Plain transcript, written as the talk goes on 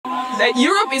that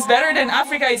Europe is better than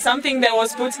Africa is something that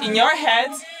was put in your head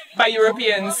by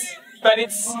Europeans. But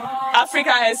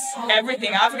Africa has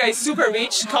everything. Africa is super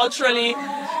rich culturally,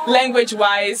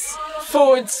 language-wise,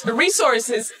 food,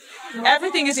 resources.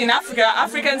 Everything is in Africa.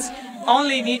 Africans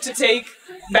only need to take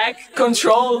back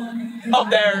control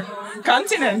of their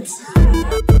continent.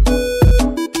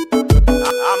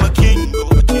 I'm a king.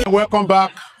 Welcome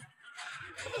back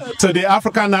to the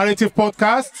African Narrative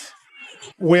Podcast.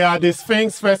 We are at the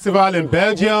Sfinks Festival in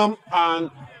Belgium, and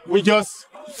we're just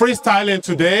freestyling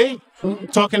today,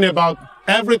 talking about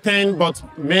everything, but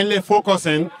mainly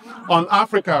focusing on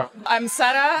Africa. I'm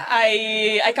Sara.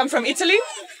 I come from Italy,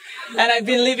 and I've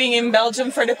been living in Belgium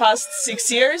for the past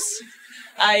 6 years.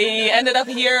 I ended up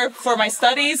here for my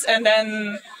studies, and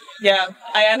then,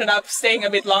 I ended up staying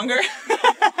a bit longer.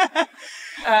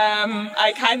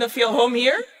 I kind of feel home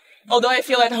here, although I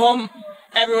feel at home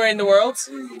everywhere in the world.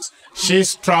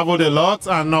 She's traveled a lot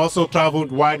and also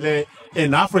traveled widely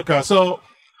in Africa. So,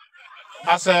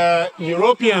 as a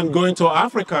European going to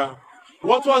Africa,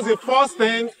 what was the first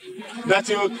thing that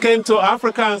you came to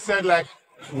Africa and said, like,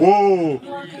 whoa,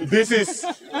 this is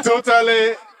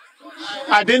totally,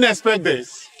 I didn't expect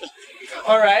this?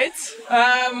 All right.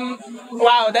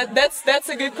 Wow, that's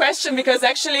a good question, because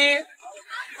actually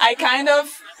I kind of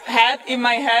had in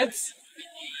my head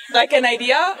like an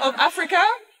idea of Africa,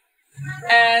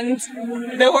 and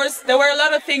there were a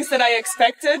lot of things that I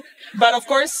expected, but of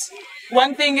course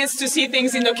one thing is to see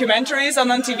things in documentaries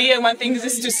and on TV, and one thing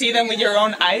is to see them with your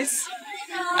own eyes.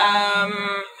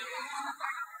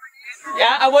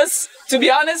 I was, to be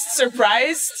honest,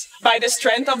 surprised by the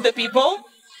strength of the people.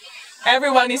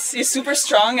 Everyone is super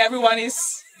strong. Everyone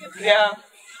is,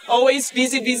 always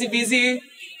busy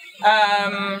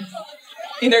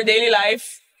in their daily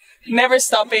life, never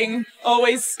stopping,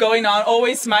 always going on,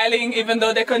 always smiling, even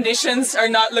though the conditions are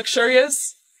not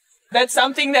luxurious. That's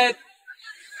something that,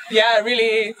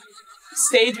 really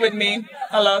stayed with me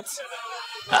a lot.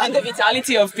 And the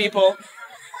vitality of people.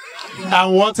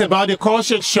 And what about the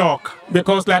culture shock?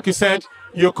 Because like you said,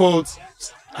 you could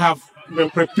have been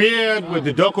prepared with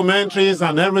the documentaries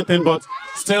and everything, but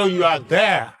still you are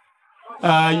there.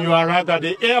 You arrived at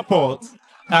the airport.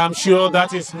 I'm sure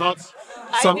that is not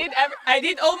some... I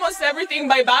did almost everything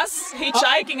by bus,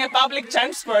 hitchhiking, and public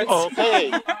transport.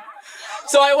 Okay.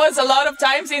 So I was a lot of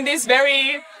times in these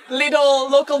very little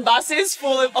local buses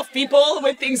full of people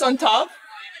with things on top.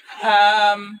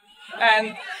 And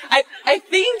I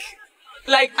think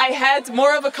like I had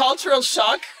more of a cultural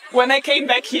shock when I came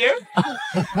back here.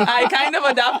 I kind of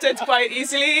adapted quite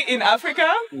easily in Africa.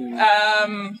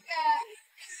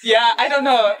 I don't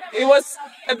know. It was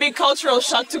a big cultural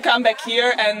shock to come back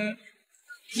here and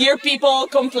hear people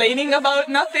complaining about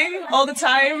nothing all the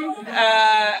time.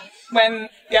 When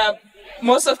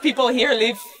most of people here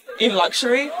live in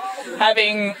luxury,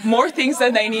 having more things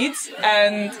than they need,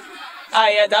 and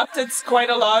I adapted quite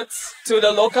a lot to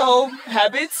the local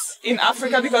habits in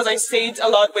Africa because I stayed a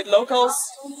lot with locals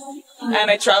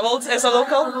and I traveled as a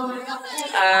local.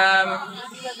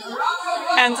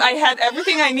 And I had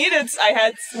everything I needed.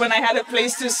 When I had a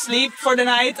place to sleep for the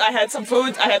night, I had some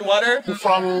food, I had water.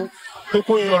 From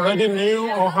people you already knew,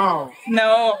 or how?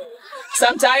 No.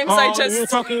 Sometimes I just...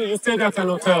 You stayed at an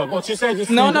hotel, but you said you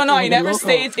stayed No, I never locals.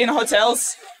 stayed in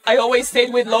hotels. I always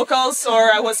stayed with locals,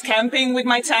 or I was camping with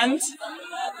my tent.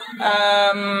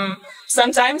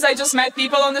 Sometimes I just met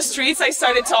people on the streets, I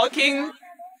started talking,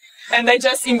 and they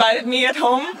just invited me at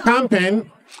home.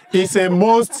 Camping is a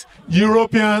most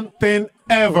European thing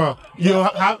ever.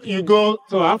 You go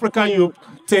to Africa, you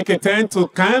take a tent to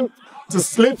camp, to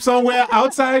sleep somewhere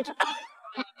outside.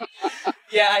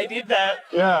 Yeah, I did that.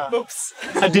 Yeah. Oops.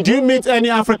 Did you meet any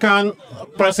African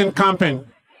person camping?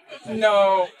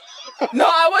 No,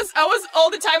 I was all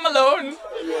the time alone.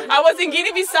 I was in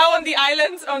Guinea-Bissau on the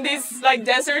island, on this like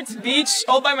desert beach,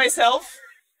 all by myself.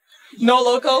 No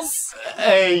locals.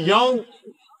 A young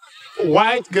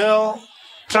white girl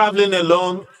traveling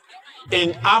alone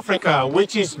in Africa,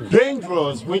 which is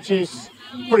dangerous, which is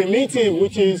primitive,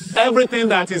 which is everything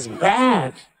that is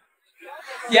bad.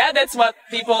 Yeah, that's what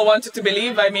people wanted to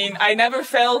believe. I mean, I never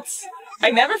felt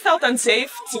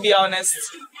unsafe, to be honest.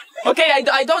 Okay,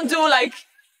 I don't do like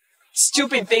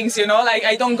stupid things, you know, like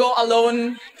I don't go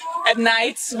alone at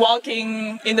night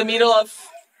walking in the middle of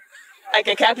like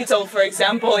a capital, for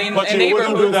example, in a neighborhood. But you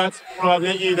wouldn't do that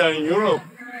probably either in Europe.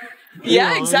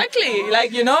 Yeah, exactly.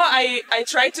 Like, you know, I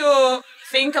try to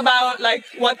think about like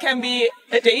what can be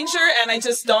a danger, and I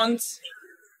just don't,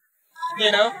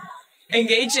 you know,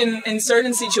 engage in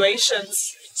certain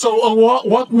situations. So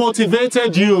what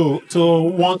motivated you to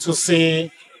want to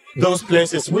see those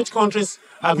places? Which countries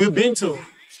have you been to?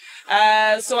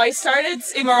 So I started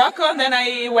in Morocco, and then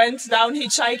I went down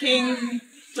hitchhiking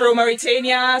through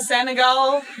Mauritania,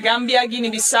 Senegal, Gambia,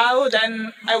 Guinea-Bissau.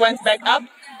 Then I went back up.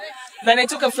 Then I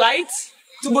took a flight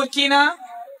to Burkina,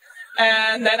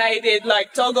 and then I did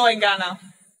like Togo and Ghana.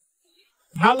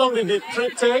 How long did the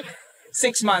trip take?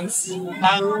 6 months.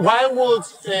 And why would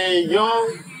a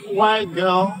young white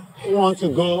girl want to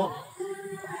go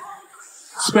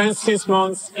spend 6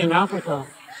 months in Africa?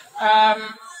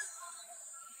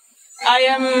 I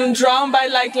am drawn by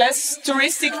like less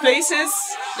touristic places,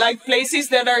 like places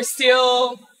that are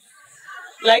still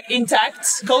like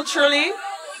intact culturally,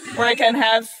 where I can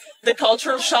have the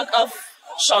cultural shock.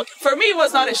 For me, it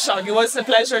was not a shock. It was a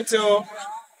pleasure to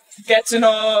get to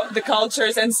know the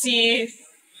cultures and see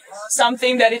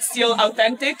something that is still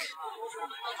authentic.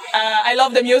 I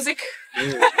love the music.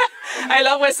 I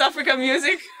love West African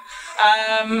music.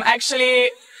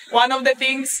 Actually, one of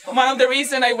the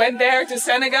reasons I went there to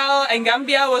Senegal and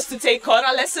Gambia was to take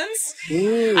kora lessons.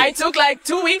 I took like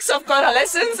 2 weeks of kora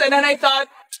lessons, and then I thought,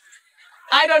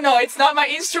 I don't know, it's not my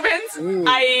instrument.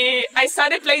 I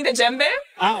started playing the djembe.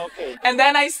 Okay. And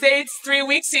then I stayed 3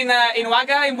 weeks in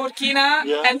Ouaga, in Burkina,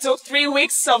 and took 3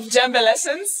 weeks of djembe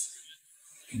lessons.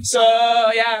 So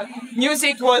yeah,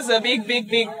 music was a big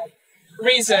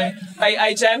reason.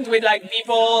 I jammed with like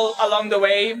people along the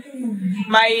way.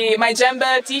 My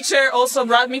djembe teacher also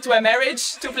brought me to a marriage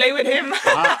to play with him.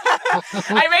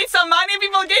 I made some money.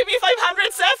 People gave me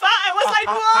 500 sefa. I was like,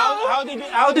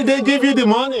 whoa! How did they give you the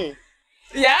money?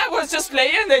 Yeah, I was just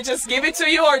playing. They just give it to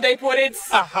you, or they put it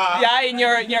in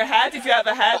your hat if you have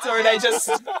a hat, or they just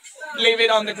leave it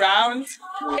on the ground.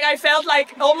 I felt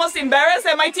like almost embarrassed,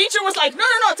 and my teacher was like, no,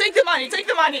 take the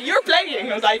money, you're playing.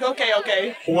 I was like,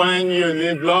 okay. When you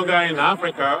live longer in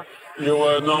Africa, you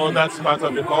will know that's part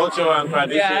of the culture and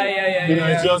tradition.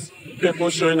 It's just people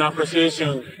showing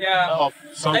appreciation of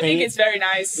something. I think it's very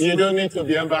nice. You don't need to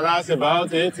be embarrassed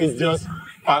about it. It's just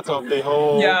part of the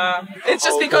whole. Yeah, it's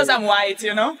just because I'm white,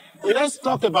 you know. Let's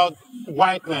talk about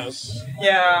whiteness.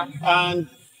 Yeah. And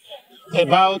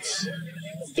about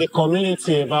the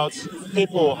community, about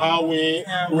people, how we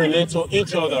relate to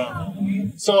each other.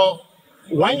 So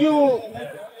when you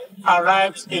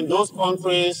arrived in those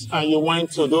countries and you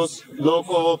went to those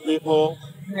local people,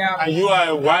 and you are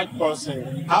a white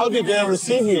person, how did they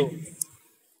receive you?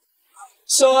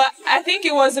 So I think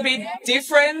it was a bit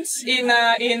different in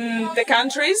the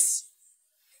countries.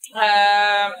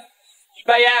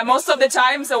 But yeah, most of the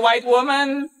times a white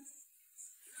woman,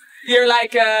 you're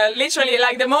like literally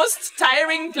like the most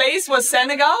tiring place was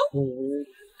Senegal.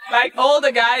 Like all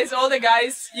the guys,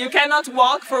 you cannot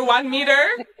walk for 1 meter.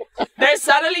 There's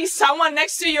suddenly someone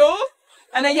next to you.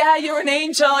 And then, you're an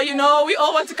angel, you know, we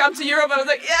all want to come to Europe. I was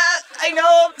like, I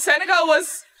know. Senegal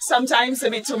was sometimes a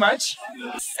bit too much.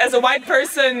 As a white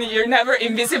person, you're never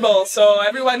invisible. So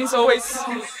everyone is always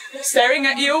staring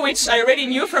at you, which I already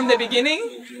knew from the beginning.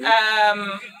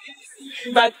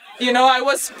 But, you know, I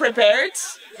was prepared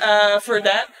for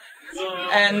that.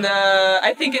 And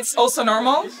I think it's also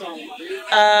normal.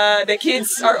 The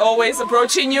kids are always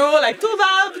approaching you like,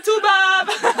 Tubab,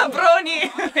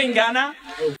 Brony, in Ghana.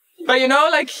 But you know,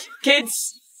 like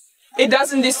kids, it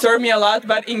doesn't disturb me a lot.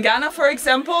 But in Ghana, for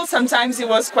example, sometimes it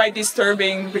was quite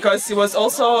disturbing because it was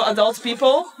also adult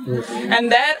people.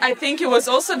 And that, I think it was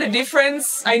also the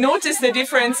difference. I noticed the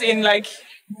difference in like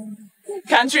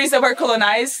countries that were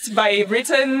colonized by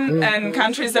Britain and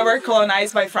countries that were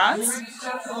colonized by France.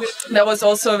 That was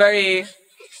also a very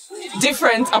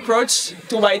different approach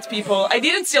to white people. I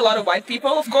didn't see a lot of white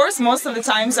people, of course. Most of the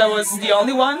times I was the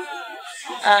only one.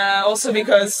 Also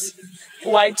because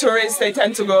white tourists, they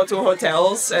tend to go to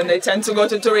hotels and they tend to go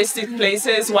to touristic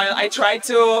places, while I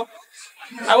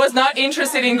was not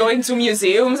interested in going to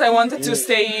museums. I wanted to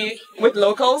stay with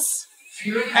locals.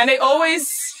 And they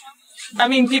always,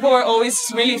 people were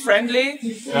always really friendly,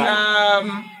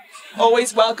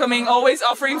 always welcoming, always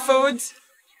offering food,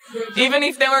 even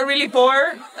if they were really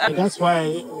poor. And that's why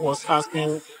I was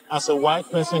asking, as a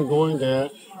white person going there,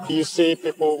 you see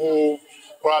people who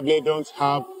probably don't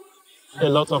have a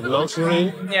lot of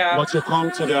luxury, but you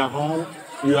come to their home,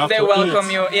 you have they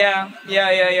welcome you,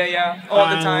 all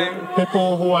the time.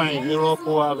 People who are in Europe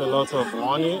who have a lot of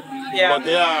money, but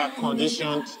they are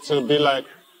conditioned to be like,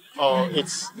 oh,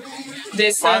 it's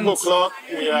decent. 5 o'clock,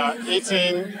 we are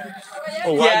eating.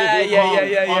 Oh, why did you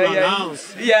come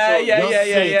unannounced? There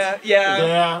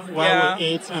while we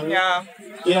eat. And,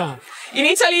 In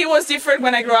Italy, it was different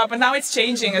when I grew up, but now it's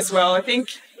changing as well. I think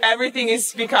everything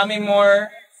is becoming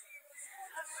more,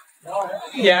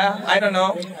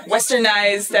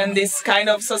 westernized, and this kind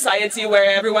of society where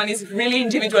everyone is really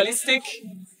individualistic.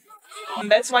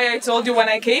 That's why I told you when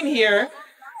I came here,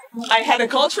 I had a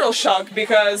cultural shock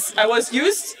because I was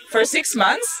used for 6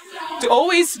 months to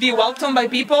always be welcomed by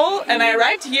people, and I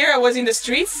arrived here, I was in the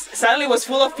streets, suddenly it was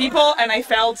full of people, and I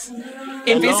felt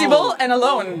invisible and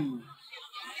alone.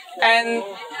 And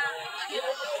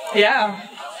yeah,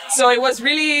 so it was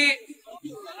really,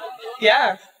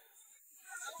 yeah,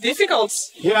 difficult.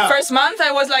 Yeah. First month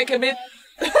I was like a bit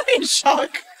in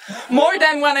shock, more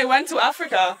than when I went to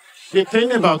Africa. The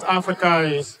thing about Africa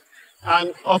is,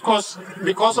 and of course,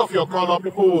 because of your color,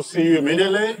 people will see you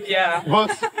immediately. Yeah.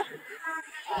 But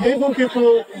even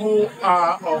people who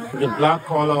are of the black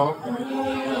color,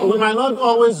 we might not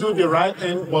always do the right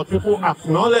thing, but people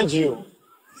acknowledge you.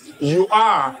 You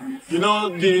are. You know,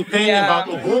 the thing about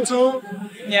Ubuntu,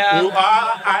 Yeah. you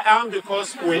are, I am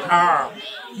because we are.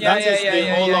 Yeah, That is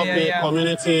the whole of the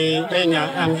community thing.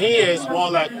 And here is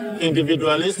more like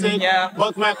individualistic. Yeah.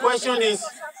 But my question is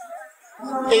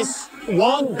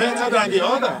one better than the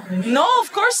other? No,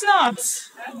 of course not.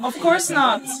 Of course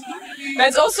not.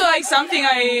 That's also like something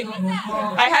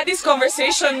I had this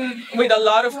conversation with a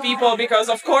lot of people because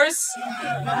of course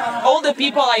all the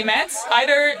people I met,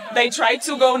 either they tried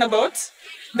to go on a boat,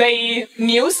 they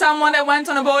knew someone that went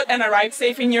on a boat and arrived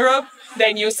safe in Europe,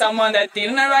 they knew someone that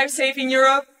didn't arrive safe in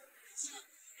Europe.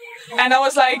 And I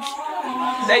was like,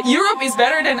 that Europe is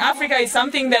better than Africa is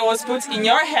something that was put in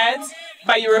your head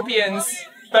by Europeans.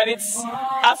 But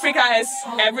Africa has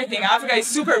everything. Africa is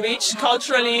super rich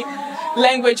culturally,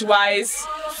 language-wise,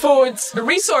 food,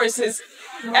 resources.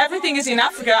 Everything is in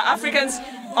Africa. Africans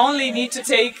only need to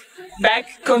take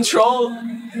back control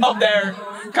of their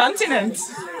continent.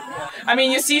 I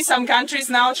mean, you see some countries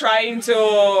now trying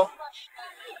to,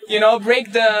 you know,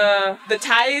 break the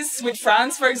ties with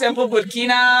France, for example,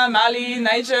 Burkina, Mali,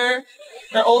 Niger.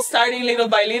 They're all starting little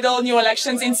by little. New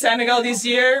elections in Senegal this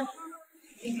year.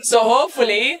 So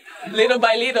hopefully, little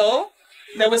by little,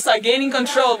 they will start gaining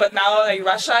control. But now, like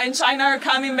Russia and China are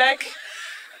coming back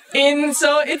in,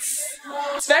 so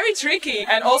it's very tricky.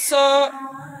 And also,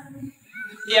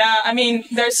 yeah, I mean,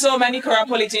 there's so many corrupt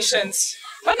politicians.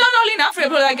 But not only in Africa,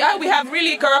 but like, oh, we have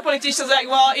really corrupt politicians. Like,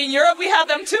 well, in Europe we have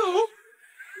them too.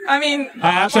 I mean,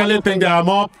 I actually think there are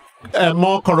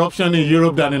more corruption in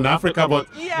Europe than in Africa, but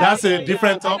that's a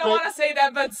different topic. I don't want to say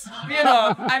that, but you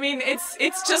know, I mean,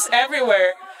 it's just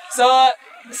everywhere. So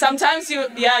sometimes you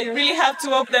really have to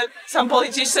hope that some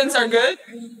politicians are good.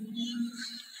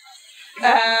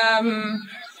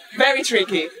 Very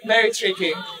tricky, very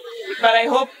tricky. But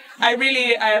I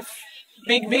have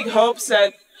big hopes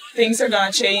that things are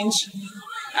gonna change.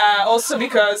 Also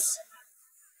because,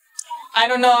 I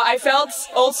don't know, I felt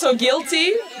also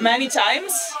guilty many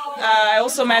times. I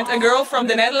also met a girl from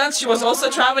the Netherlands. She was also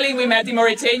traveling. We met in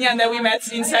Mauritania and then we met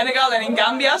in Senegal and in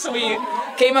Gambia. So we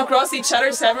came across each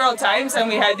other several times and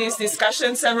we had these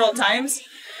discussions several times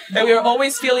that we were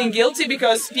always feeling guilty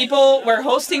because people were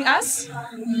hosting us.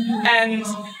 And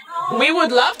we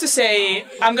would love to say,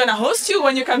 I'm going to host you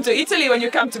when you come to Italy, when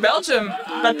you come to Belgium.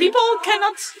 But people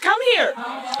cannot come here.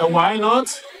 Why not?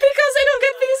 Because they don't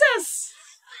get visas.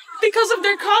 Because of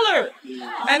their color.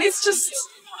 And it's just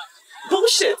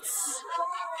bullshit.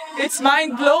 It's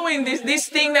mind-blowing, this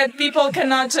thing that people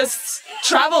cannot just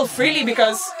travel freely,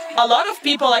 because a lot of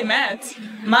people I met,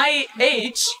 my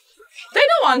age, they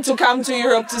don't want to come to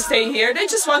Europe to stay here. They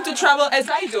just want to travel as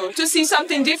I do, to see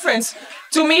something different,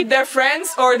 to meet their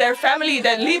friends or their family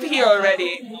that live here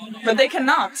already. But they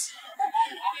cannot.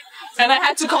 And I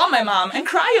had to call my mom and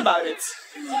cry about it,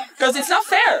 because it's not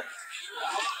fair.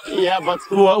 Yeah, but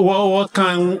what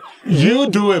can you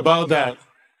do about that?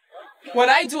 What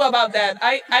I do about that,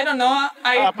 I don't know.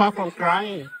 Apart from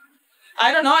crying.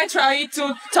 I don't know. I try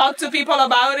to talk to people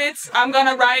about it. I'm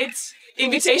gonna write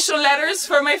invitation letters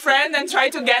for my friend and try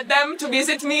to get them to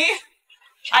visit me.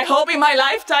 I hope in my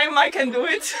lifetime I can do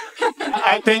it.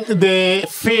 I think the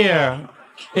fear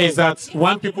is that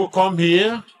when people come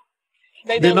here,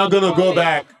 they're not gonna go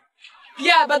back.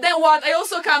 Yeah, but then what? I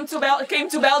also came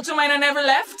to Belgium and I never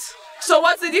left. So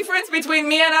what's the difference between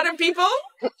me and other people?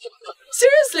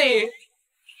 Seriously.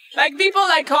 Like people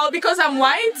because I'm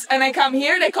white and I come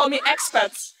here, they call me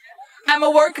expat. I'm a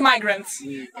work migrant.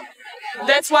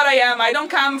 That's what I am. I don't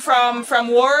come from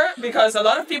war, because a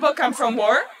lot of people come from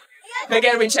war. They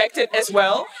get rejected as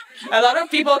well. A lot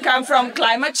of people come from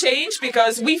climate change,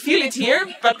 because we feel it here,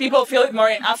 but people feel it more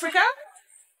in Africa.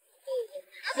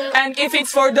 And if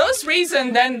it's for those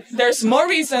reasons, then there's more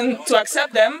reason to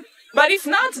accept them. But if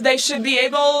not, they should be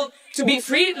able to be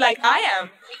free like I am,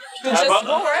 to just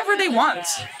go wherever they want.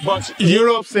 But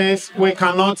Europe says we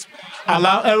cannot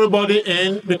allow everybody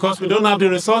in because we don't have the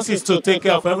resources to take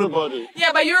care of everybody.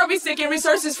 Yeah, but Europe is taking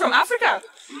resources from Africa.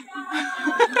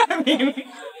 I mean,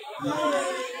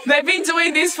 they've been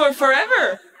doing this for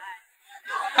forever.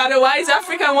 Otherwise,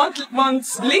 Africa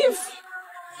won't live.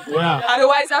 Yeah.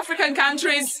 Otherwise, African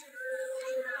countries,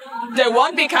 there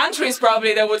won't be countries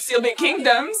probably. There would still be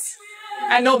kingdoms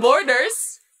and no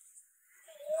borders.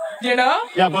 You know?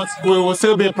 Yeah, but we will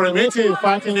still be primitive,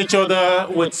 fighting each other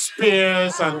with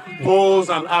spears and bows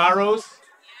and arrows.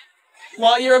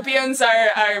 While Europeans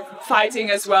are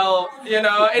fighting as well, you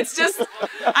know, it's just,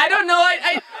 I don't know,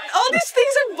 all these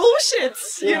things are bullshit,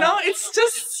 you know, it's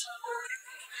just,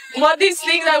 what these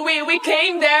things that we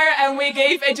came there and we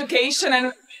gave education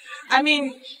and, I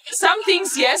mean, some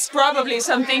things, yes, probably,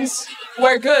 some things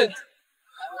were good,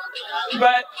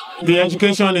 but... The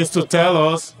education is to tell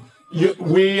us,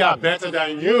 we are better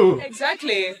than you.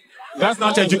 Exactly. That's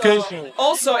not education.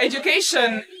 Also,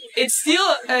 education, it's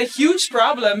still a huge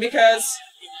problem because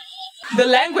the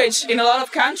language in a lot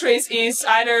of countries is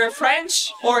either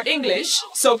French or English.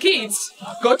 So kids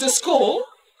go to school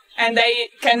and they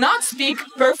cannot speak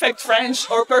perfect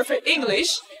French or perfect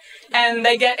English, and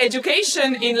they get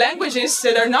education in languages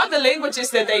that are not the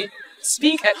languages that they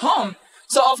speak at home.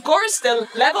 So of course the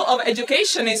level of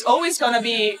education is always going to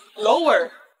be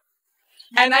lower.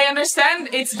 And I understand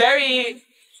it's very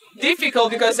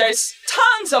difficult because there's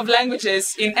tons of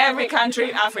languages in every country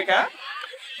in Africa.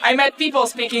 I met people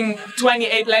speaking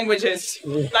 28 languages.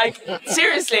 Like,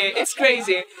 seriously, it's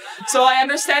crazy. So I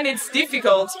understand it's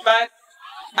difficult, but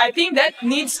I think that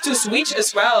needs to switch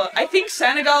as well. I think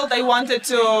Senegal, they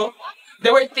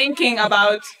were thinking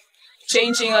about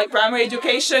changing like primary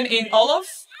education in Wolof,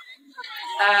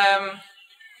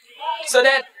 so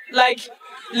that like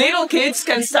little kids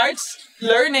can start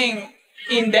learning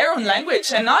in their own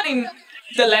language and not in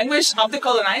the language of the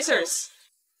colonizers.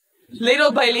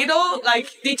 Little by little, like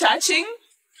detaching.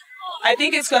 I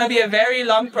think it's going to be a very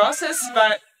long process,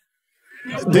 but...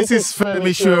 This is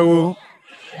Femi Show,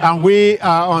 and we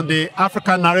are on the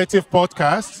African Narrative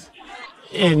Podcast.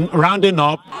 In rounding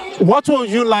up, what would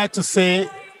you like to say,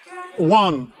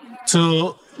 one,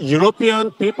 to European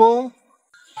people,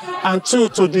 and two,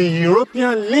 to the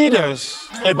European leaders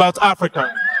about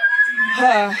Africa?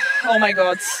 Oh my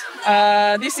God.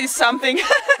 This is something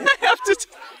I have to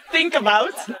think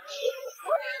about.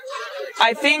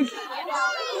 I think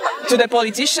to the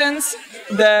politicians,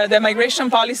 the migration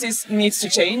policies needs to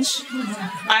change.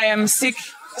 I am sick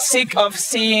of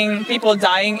seeing people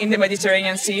dying in the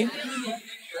Mediterranean Sea.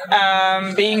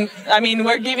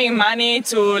 We're giving money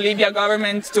to Libya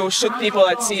government to shoot people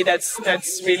at sea.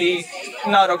 That's really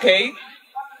not okay.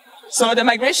 So the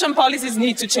migration policies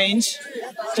need to change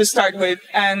to start with,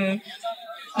 and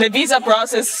the visa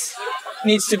process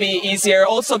needs to be easier.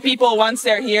 Also, people, once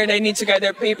they're here, they need to get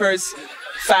their papers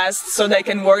fast so they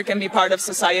can work and be part of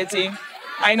society.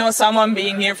 I know someone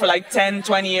being here for like 10,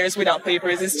 20 years without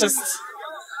papers.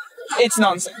 It's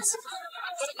nonsense.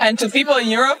 And to people in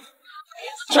Europe,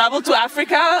 travel to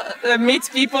Africa, meet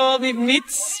people,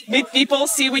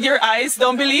 see with your eyes.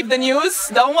 Don't believe the news.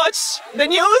 Don't watch the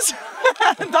news.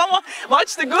 Don't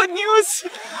watch the good news.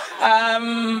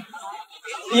 And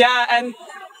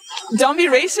don't be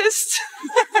racist.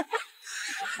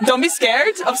 Don't be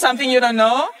scared of something you don't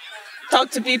know.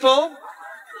 Talk to people.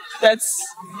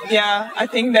 I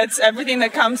think that's everything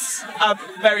that comes up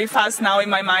very fast now in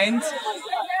my mind.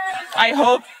 I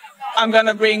hope I'm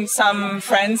gonna bring some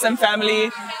friends and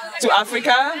family to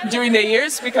Africa during the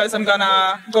years, because I'm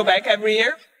gonna go back every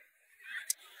year.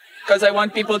 Because I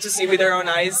want people to see with their own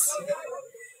eyes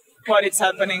what is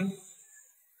happening.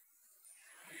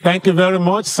 Thank you very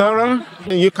much, Sarah.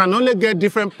 You can only get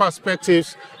different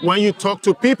perspectives when you talk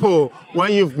to people,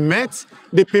 when you've met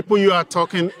the people you are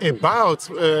talking about.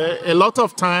 A lot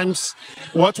of times,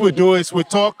 what we do is we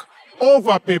talk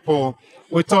over people,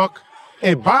 we talk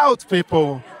about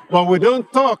people, but we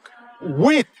don't talk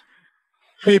with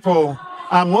people.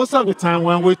 And most of the time,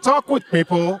 when we talk with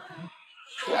people,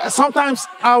 sometimes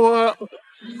our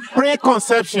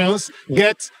preconceptions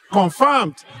get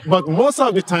confirmed, but most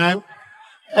of the time,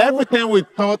 everything we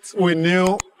thought we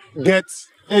knew gets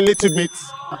a little bit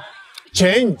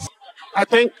changed. I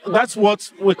think that's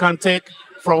what we can take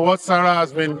from what Sarah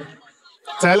has been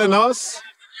telling us.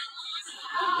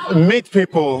 Meet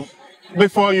people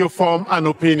before you form an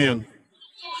opinion.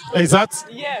 Is that?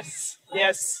 Yes,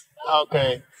 yes.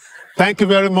 Okay. Thank you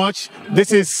very much.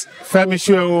 This is Femi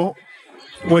Show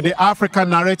with the African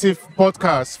Narrative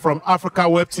Podcast from Africa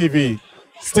Web TV.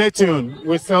 Stay tuned.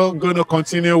 We're still going to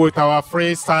continue with our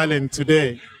freestyling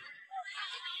today.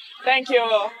 Thank you.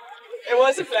 It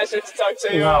was a pleasure to talk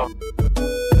to you. Wow.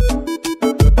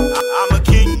 I'm a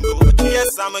king.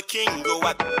 Yes, I'm a king.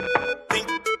 I think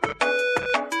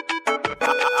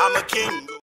I'm a king.